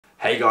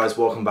Hey guys,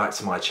 welcome back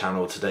to my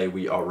channel. Today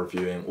we are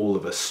reviewing All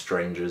of Us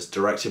Strangers,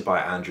 directed by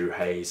Andrew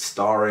Hayes,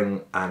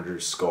 starring Andrew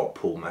Scott,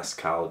 Paul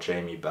Mescal,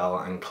 Jamie Bell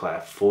and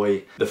Claire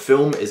Foy. The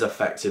film is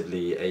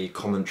effectively a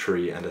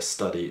commentary and a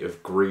study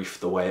of grief,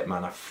 the way it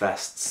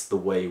manifests, the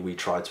way we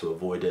try to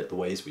avoid it, the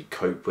ways we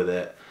cope with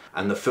it.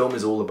 And the film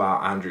is all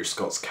about Andrew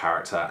Scott's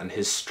character and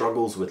his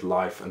struggles with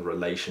life and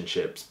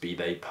relationships, be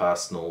they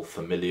personal,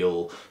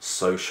 familial,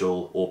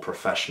 social or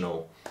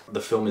professional.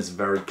 The film is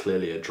very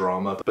clearly a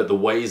drama, but the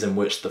ways in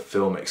which the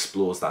film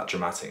explores that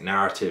dramatic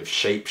narrative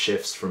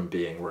shapeshifts from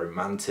being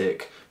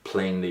romantic,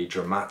 plainly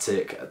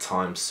dramatic, at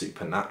times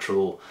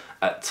supernatural,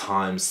 at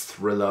times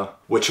thriller,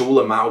 which all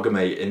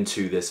amalgamate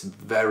into this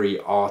very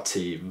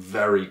arty,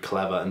 very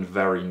clever and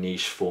very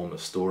niche form of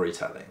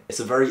storytelling. It's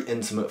a very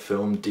intimate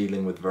film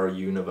dealing with very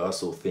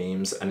universal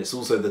themes, and it's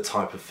also the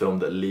type of film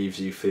that leaves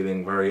you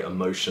feeling very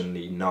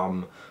emotionally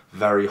numb,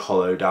 very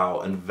hollowed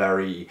out and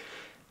very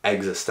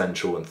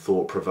existential and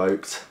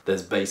thought-provoked.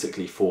 There's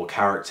basically 4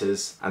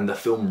 characters, and the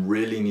film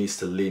really needs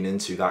to lean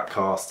into that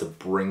cast to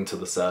bring to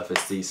the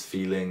surface these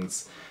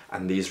feelings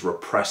and these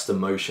repressed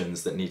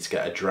emotions that need to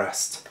get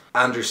addressed.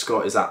 Andrew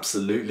Scott is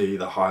absolutely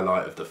the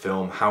highlight of the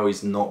film. How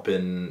he's not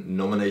been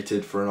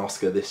nominated for an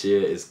Oscar this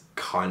year is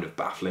kind of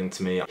baffling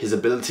to me. His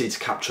ability to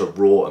capture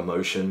raw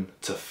emotion,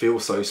 to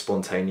feel so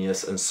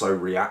spontaneous and so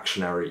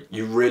reactionary,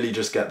 you really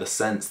just get the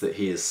sense that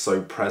he is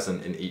so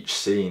present in each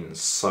scene,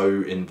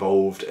 so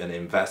involved and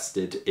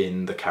invested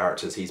in the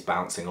characters he's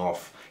bouncing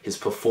off. His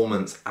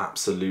performance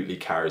absolutely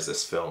carries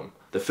this film.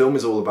 The film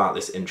is all about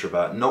this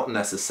introvert not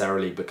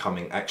necessarily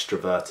becoming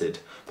extroverted,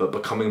 but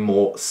becoming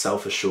more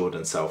self-assured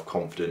and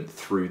self-confident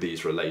through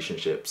these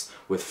relationships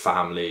with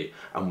family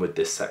and with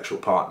this sexual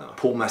partner.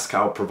 Paul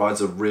Mescal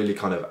provides a really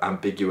kind of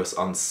ambiguous,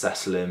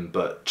 unsettling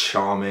but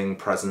charming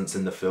presence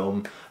in the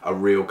film, a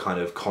real kind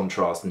of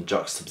contrast and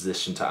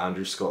juxtaposition to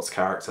Andrew Scott's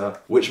character,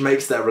 which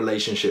makes their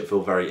relationship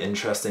feel very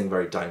interesting,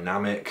 very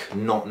dynamic,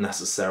 not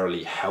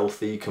necessarily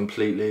healthy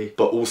completely,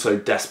 but also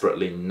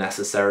desperately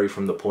necessary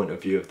from the point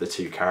of view of the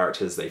 2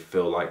 characters. They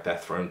feel like they're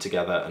thrown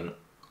together and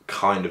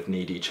kind of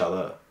need each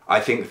other. I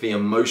think the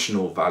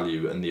emotional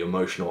value and the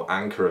emotional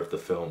anchor of the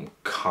film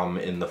come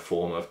in the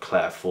form of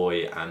Claire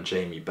Foy and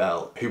Jamie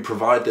Bell, who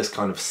provide this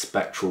kind of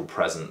spectral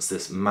presence,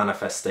 this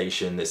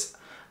manifestation, this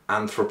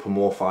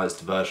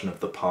anthropomorphized version of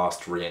the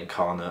past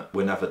reincarnate.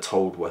 We're never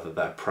told whether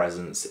their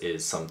presence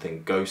is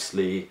something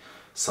ghostly,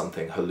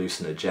 something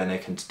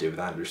hallucinogenic and to do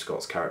with Andrew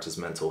Scott's character's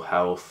mental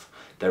health.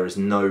 There is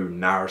no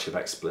narrative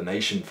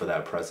explanation for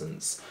their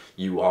presence.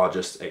 You are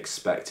just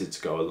expected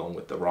to go along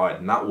with the ride,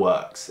 and that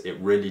works. It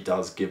really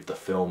does give the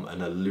film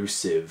an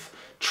elusive,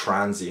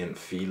 transient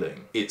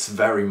feeling. It's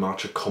very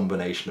much a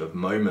combination of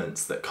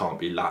moments that can't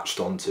be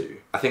latched onto.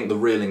 I think the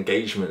real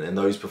engagement in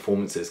those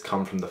performances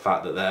come from the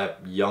fact that they're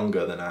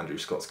younger than Andrew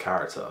Scott's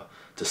character,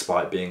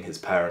 despite being his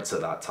parents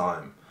at that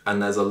time. And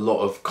there's a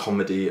lot of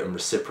comedy and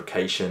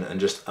reciprocation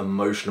and just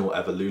emotional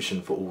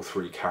evolution for all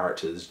 3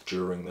 characters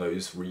during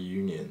those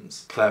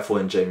reunions. Claire Foy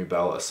and Jamie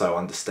Bell are so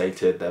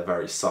understated, they're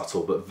very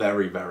subtle but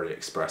very, very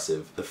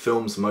expressive. The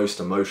film's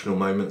most emotional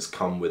moments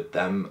come with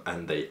them,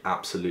 and they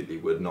absolutely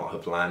would not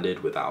have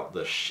landed without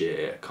the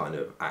sheer kind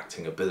of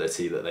acting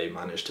ability that they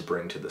managed to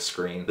bring to the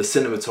screen. The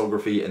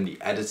cinematography and the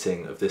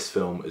editing of this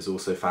film is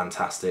also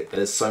fantastic.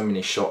 There's so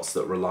many shots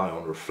that rely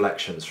on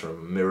reflections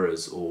from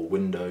mirrors or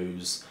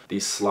windows,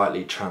 these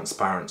slightly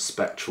transparent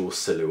spectral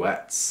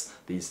silhouettes,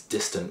 these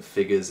distant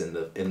figures in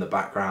the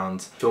background.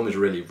 The film is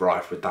really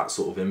rife with that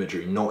sort of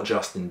imagery, not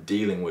just in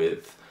dealing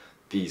with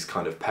these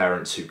kind of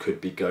parents who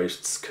could be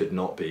ghosts, could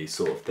not be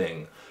sort of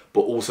thing,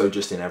 but also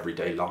just in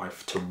everyday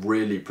life, to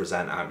really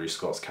present Andrew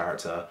Scott's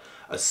character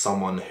as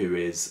someone who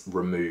is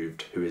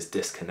removed, who is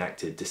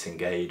disconnected,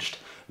 disengaged,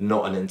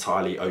 not an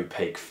entirely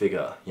opaque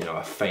figure, you know,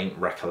 a faint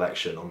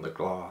recollection on the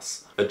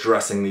glass.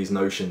 Addressing these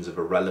notions of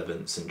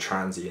irrelevance and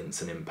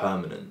transience and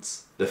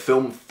impermanence. The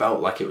film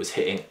felt like it was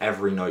hitting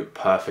every note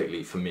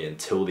perfectly for me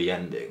until the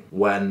ending,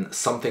 when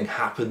something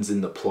happens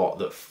in the plot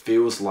that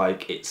feels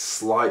like it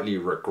slightly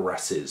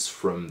regresses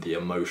from the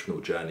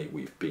emotional journey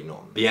we've been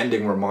on. The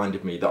ending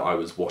reminded me that I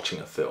was watching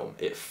a film.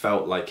 It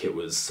felt like it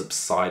was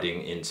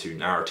subsiding into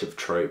narrative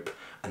trope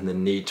and the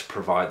need to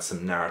provide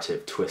some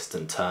narrative twist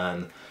and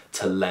turn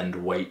to lend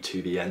weight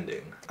to the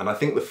ending. And I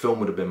think the film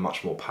would have been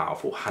much more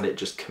powerful had it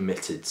just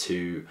committed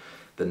to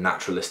the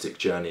naturalistic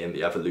journey and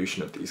the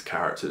evolution of these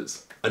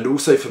characters. And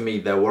also for me,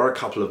 there were a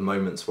couple of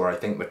moments where I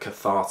think the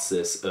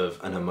catharsis of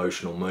an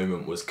emotional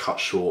moment was cut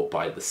short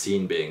by the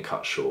scene being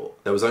cut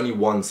short. There was only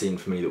one scene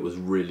for me that was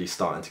really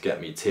starting to get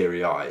me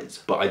teary-eyed,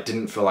 but I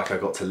didn't feel like I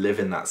got to live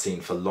in that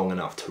scene for long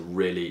enough to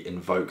really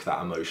invoke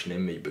that emotion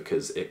in me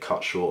because it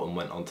cut short and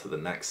went on to the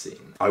next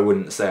scene. I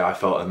wouldn't say I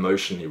felt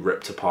emotionally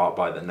ripped apart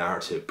by the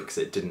narrative because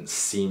it didn't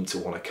seem to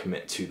want to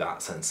commit to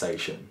that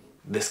sensation.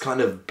 This kind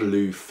of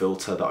blue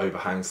filter that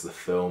overhangs the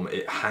film,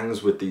 it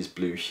hangs with these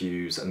blue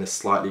hues and this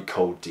slightly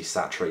cold,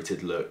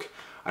 desaturated look,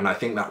 and I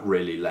think that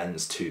really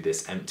lends to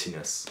this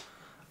emptiness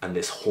and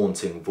this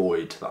haunting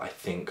void that I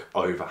think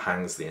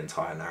overhangs the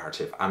entire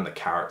narrative and the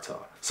character.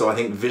 So I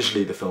think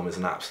visually the film is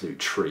an absolute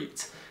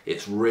treat.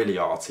 It's really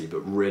arty, but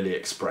really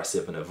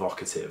expressive and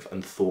evocative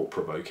and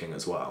thought-provoking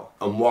as well.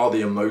 And while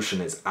the emotion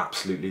is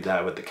absolutely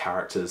there with the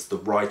characters, the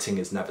writing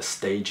is never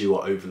stagey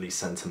or overly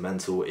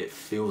sentimental. It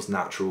feels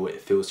natural,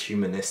 it feels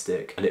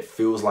humanistic, and it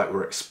feels like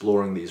we're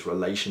exploring these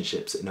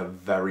relationships in a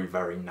very,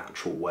 very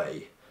natural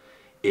way.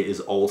 It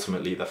is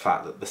ultimately the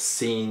fact that the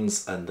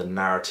scenes and the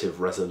narrative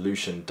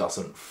resolution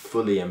doesn't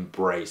fully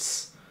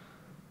embrace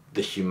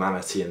the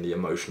humanity and the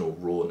emotional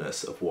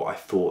rawness of what I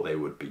thought they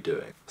would be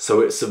doing. So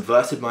it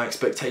subverted my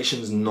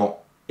expectations, not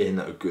in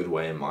a good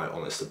way in my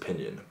honest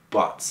opinion,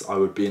 but I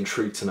would be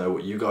intrigued to know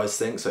what you guys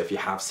think. So if you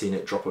have seen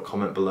it, drop a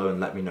comment below and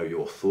let me know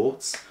your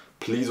thoughts.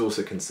 Please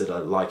also consider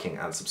liking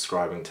and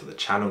subscribing to the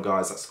channel,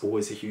 guys. That's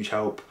always a huge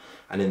help.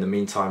 And in the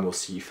meantime, we'll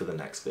see you for the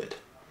next vid.